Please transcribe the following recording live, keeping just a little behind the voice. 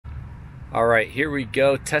Alright, here we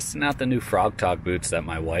go, testing out the new Frogg Togg boots that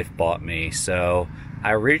my wife bought me. So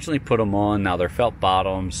I originally put them on. Now they're felt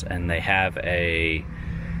bottoms and they have a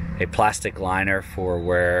plastic liner for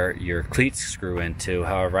where your cleats screw into.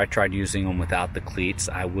 However, I tried using them without the cleats.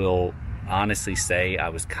 I will honestly say I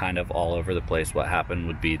was kind of all over the place. What happened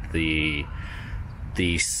would be the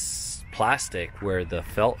plastic where the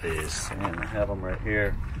felt is, and I have them right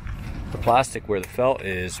here. The plastic where the felt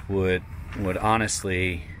is would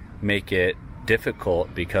honestly make it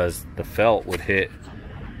difficult because the felt would hit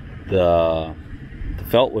the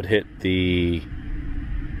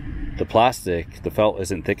plastic. The felt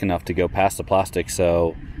isn't thick enough to go past the plastic,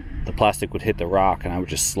 so the plastic would hit the rock and I would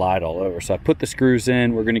just slide all over. So I put the screws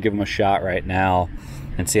in. We're gonna give them a shot right now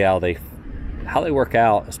and see how they work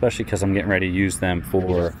out, especially because I'm getting ready to use them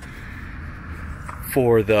for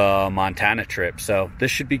the Montana trip. So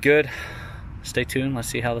this should be good. Stay tuned, let's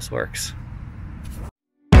see how this works.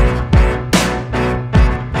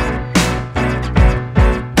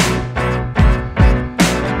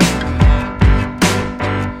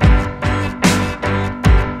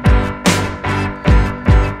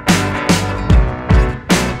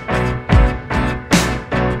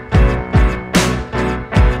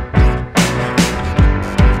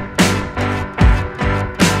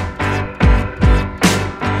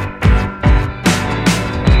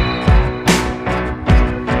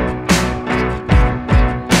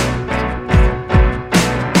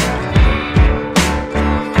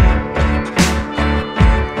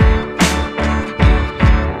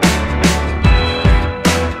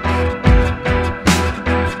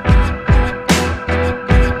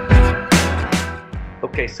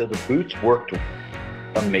 Okay, so the boots worked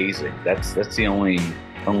amazing. That's the only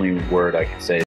word I can say.